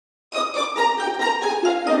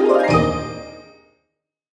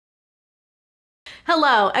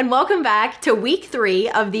Hello, and welcome back to week 3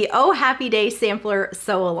 of the Oh Happy Day Sampler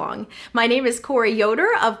Sew Along. My name is Coriander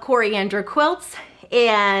of Coriander Quilts,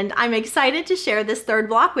 and I'm excited to share this third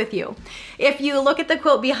block with you. If you look at the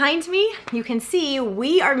quilt behind me, you can see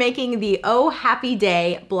we are making the Oh Happy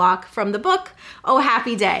Day block from the book, Oh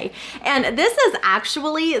Happy Day. And this is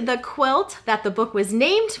actually the quilt that the book was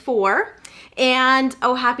named for, and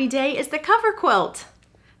Oh Happy Day is the cover quilt.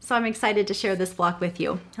 So I'm excited to share this block with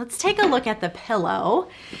you. Let's take a look at the pillow.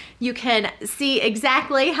 You can see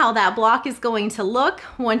exactly how that block is going to look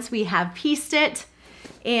once we have pieced it,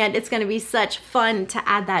 and it's going to be such fun to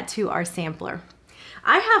add that to our sampler.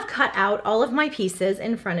 I have cut out all of my pieces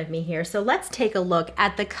in front of me here, so let's take a look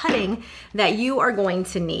at the cutting that you are going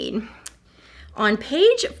to need. On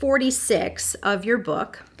page 46 of your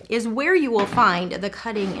book is where you will find the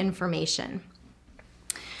cutting information.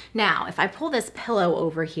 Now, if I pull this pillow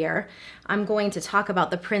over here, I'm going to talk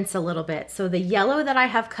about the prints a little bit. So the yellow that I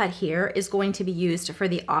have cut here is going to be used for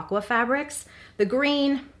the aqua fabrics. The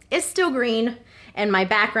green is still green, and my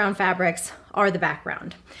background fabrics are the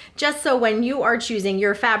background. Just so when you are choosing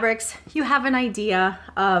your fabrics, you have an idea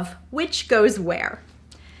of which goes where.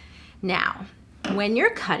 Now, when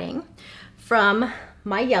you're cutting, from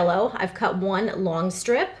my yellow, I've cut one long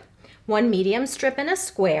strip, one medium strip, and a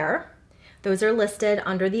square. Those are listed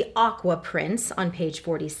under the aqua prints on page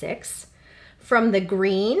 46. From the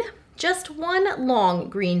green, just one long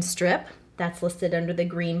green strip. That's listed under the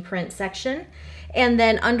green print section. And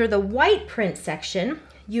then under the white print section,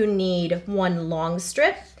 you need one long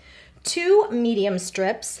strip, 2 medium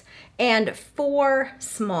strips, and 4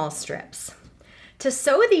 small strips. To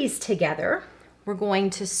sew these together, we're going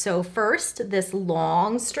to sew first this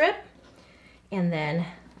long strip, and then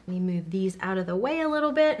let me move these out of the way a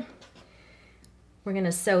little bit. We're going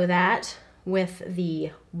to sew that with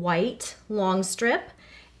the white long strip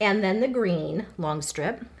and then the green long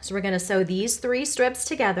strip. So we're going to sew these 3 strips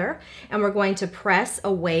together, and we're going to press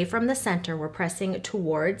away from the center. We're pressing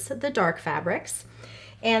towards the dark fabrics.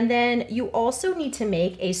 And then you also need to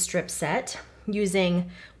make a strip set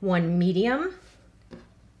using one medium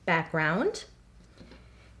background,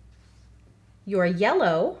 your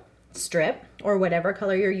yellow strip, or whatever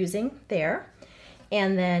color you're using there,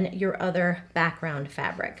 and then your other background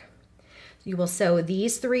fabric. You will sew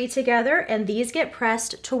these 3 together, and these get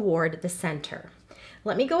pressed toward the center.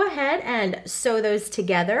 Let me go ahead and sew those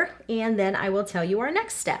together, and then I will tell you our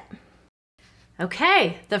next step.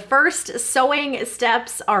 Okay, the first sewing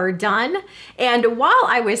steps are done, and while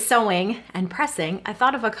I was sewing and pressing, I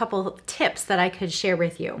thought of a couple tips that I could share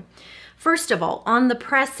with you. First of all, on the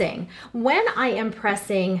pressing, when I am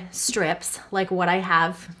pressing strips, like what I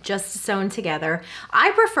have just sewn together,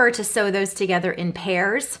 I prefer to sew those together in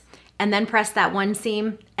pairs and then press that one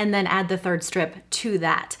seam and then add the 3rd strip to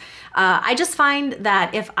that. I just find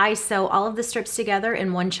that if I sew all of the strips together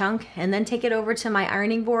in one chunk and then take it over to my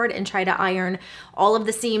ironing board and try to iron all of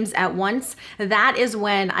the seams at once, that is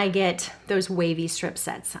when I get those wavy strip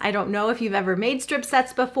sets. I don't know if you've ever made strip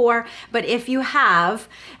sets before, but if you have,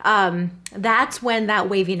 that's when that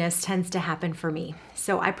waviness tends to happen for me.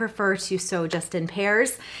 So I prefer to sew just in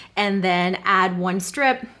pairs and then add one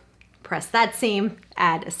strip, press that seam,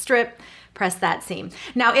 add a strip, press that seam.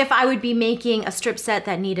 Now, if I would be making a strip set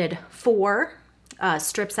that needed 4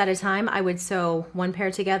 strips at a time, I would sew one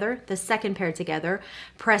pair together, the second pair together,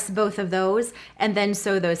 press both of those, and then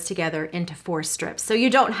sew those together into 4 strips. So you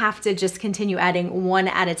don't have to just continue adding one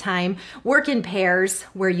at a time. Work in pairs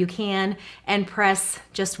where you can and press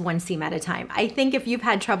just one seam at a time. I think if you've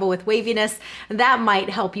had trouble with waviness, that might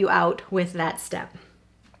help you out with that step.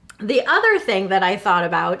 The other thing that I thought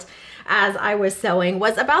about as I was sewing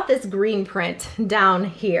was about this green print down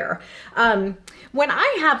here. When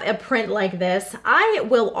I have a print like this, I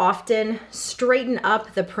will often straighten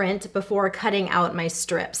up the print before cutting out my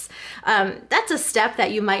strips. That's a step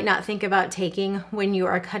that you might not think about taking when you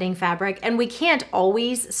are cutting fabric, and we can't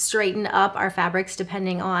always straighten up our fabrics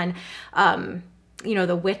depending on you know,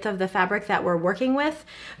 the width of the fabric that we're working with.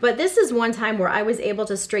 But this is one time where I was able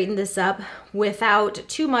to straighten this up without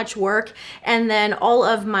too much work, and then all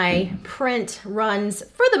of my print runs,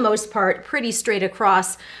 for the most part, pretty straight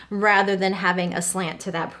across rather than having a slant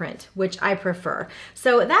to that print, which I prefer.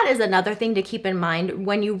 So that is another thing to keep in mind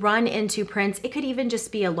when you run into prints. It could even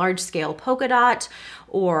just be a large scale polka dot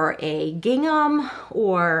or a gingham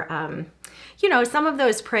or you know, some of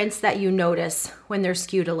those prints that you notice when they're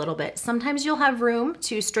skewed a little bit. Sometimes you'll have room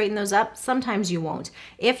to straighten those up, sometimes you won't.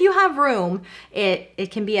 If you have room,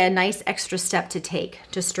 it can be a nice extra step to take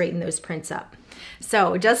to straighten those prints up.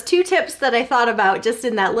 So just 2 tips that I thought about just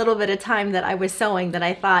in that little bit of time that I was sewing that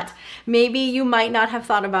I thought maybe you might not have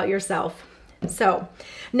thought about yourself. So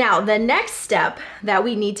now the next step that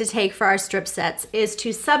we need to take for our strip sets is to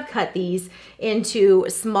subcut these into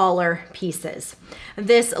smaller pieces.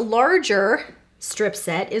 This larger strip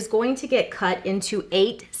set is going to get cut into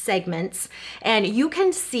 8 segments, and you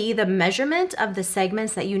can see the measurement of the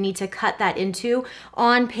segments that you need to cut that into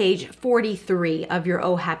on page 43 of your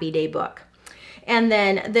Oh Happy Day book. And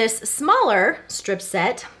then this smaller strip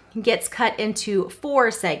set gets cut into 4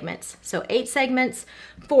 segments. So 8 segments,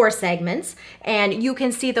 4 segments, and you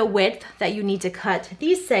can see the width that you need to cut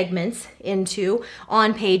these segments into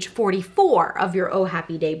on page 44 of your Oh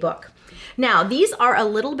Happy Day book. Now, these are a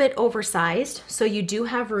little bit oversized, so you do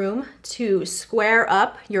have room to square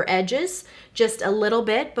up your edges just a little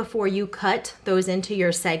bit before you cut those into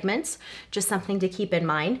your segments. Just something to keep in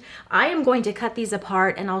mind. I am going to cut these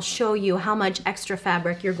apart and I'll show you how much extra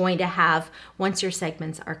fabric you're going to have once your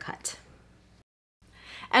segments are cut.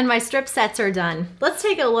 And my strip sets are done. Let's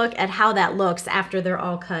take a look at how that looks after they're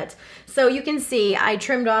all cut. So you can see I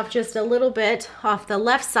trimmed off just a little bit off the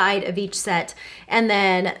left side of each set, and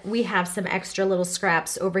then we have some extra little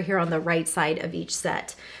scraps over here on the right side of each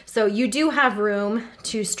set. So you do have room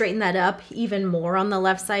to straighten that up even more on the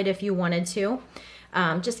left side if you wanted to.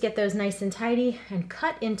 Just get those nice and tidy and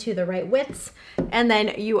cut into the right widths, and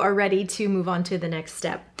then you are ready to move on to the next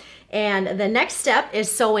step. And the next step is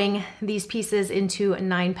sewing these pieces into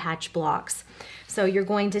 9-patch blocks. So you're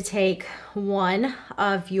going to take one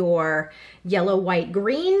of your yellow, white,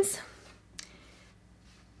 greens,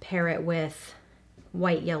 pair it with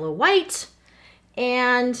white, yellow, white,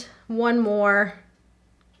 and one more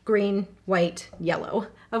green, white, yellow.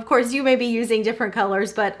 Of course, you may be using different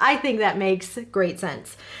colors, but I think that makes great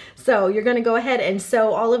sense. So you're going to go ahead and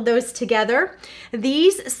sew all of those together.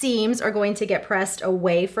 These seams are going to get pressed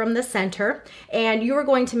away from the center, and you are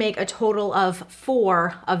going to make a total of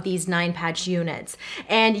 4 of these 9-patch units.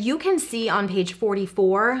 And you can see on page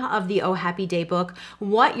 44 of the Oh Happy Day book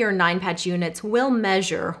what your 9-patch units will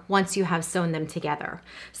measure once you have sewn them together.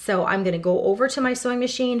 So I'm going to go over to my sewing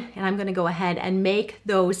machine and I'm going to go ahead and make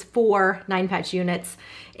those 4 9-patch units.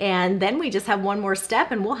 And then we just have one more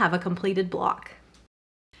step and we'll have a completed block.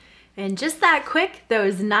 And just that quick,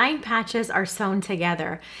 those 9 patches are sewn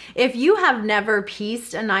together. If you have never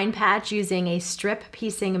pieced a 9-patch using a strip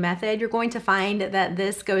piecing method, you're going to find that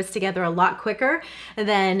this goes together a lot quicker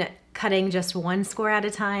than cutting just 1 square at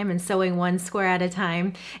a time and sewing 1 square at a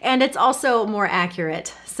time. And it's also more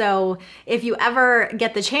accurate. So if you ever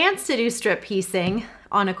get the chance to do strip piecing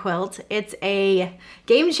on a quilt, it's a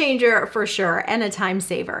game changer for sure and a time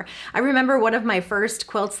saver. I remember one of my first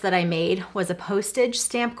quilts that I made was a postage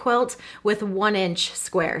stamp quilt with 1-inch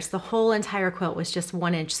squares. The whole entire quilt was just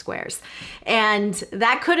 1-inch squares. And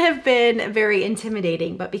that could have been very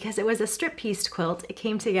intimidating, but because it was a strip pieced quilt, it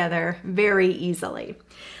came together very easily.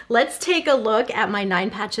 Let's take a look at my 9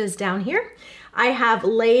 patches down here. I have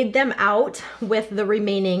laid them out with the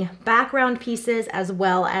remaining background pieces as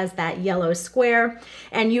well as that yellow square,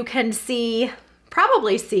 and you can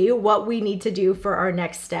probably see what we need to do for our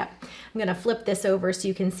next step. I'm going to flip this over so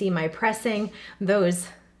you can see my pressing. Those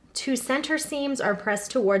 2 center seams are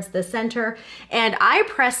pressed towards the center, and I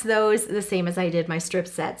press those the same as I did my strip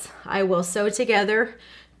sets. I will sew together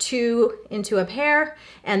 2 into a pair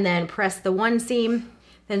and then press the 1 seam,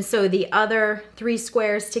 then sew the other 3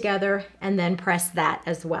 squares together and then press that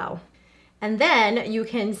as well. And then you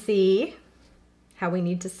can see how we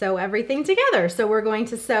need to sew everything together. So we're going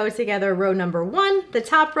to sew together row number 1, the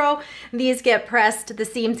top row. These get pressed, the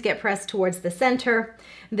seams get pressed towards the center.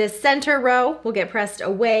 This center row will get pressed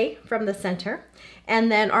away from the center.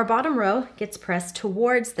 And then our bottom row gets pressed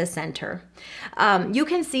towards the center. You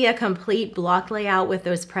can see a complete block layout with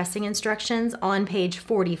those pressing instructions on page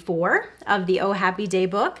 44 of the Oh Happy Day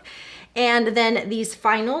book. And then these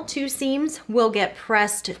final 2 seams will get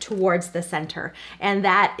pressed towards the center. And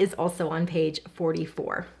that is also on page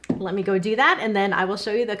 44. Let me go do that and then I will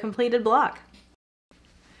show you the completed block.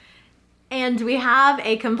 And we have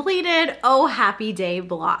a completed Oh Happy Day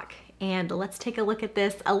block. And let's take a look at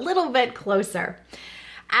this a little bit closer.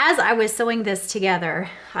 As I was sewing this together,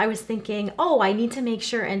 I was thinking, oh, I need to make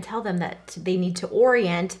sure and tell them that they need to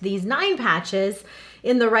orient these 9 patches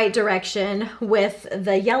in the right direction with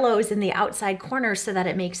the yellows in the outside corners so that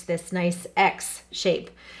it makes this nice X shape.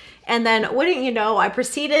 And then wouldn't you know, I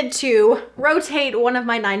proceeded to rotate one of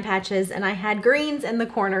my 9 patches and I had greens in the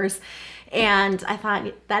corners. And I thought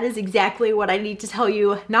that is exactly what I need to tell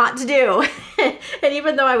you not to do. And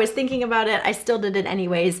even though I was thinking about it, I still did it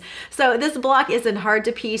anyways. So this block isn't hard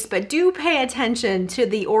to piece, but do pay attention to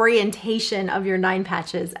the orientation of your 9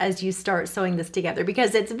 patches as you start sewing this together,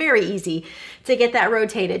 because it's very easy to get that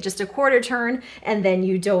rotated, just a quarter turn, and then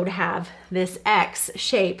you don't have this X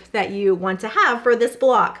shape that you want to have for this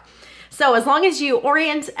block. So as long as you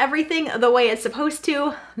orient everything the way it's supposed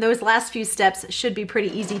to, those last few steps should be pretty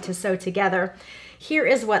easy to sew together. Here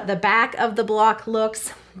is what the back of the block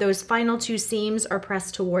looks. Those final 2 seams are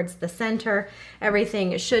pressed towards the center.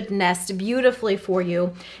 Everything should nest beautifully for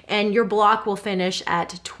you, and your block will finish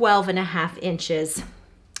at 12.5 inches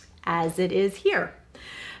as it is here.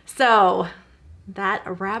 So that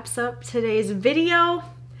wraps up today's video.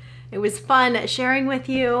 It was fun sharing with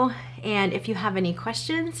you, and if you have any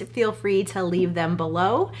questions, feel free to leave them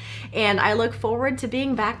below. And I look forward to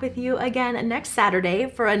being back with you again next Saturday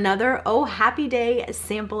for another Oh Happy Day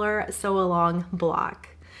Sampler Sew Along block.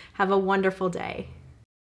 Have a wonderful day.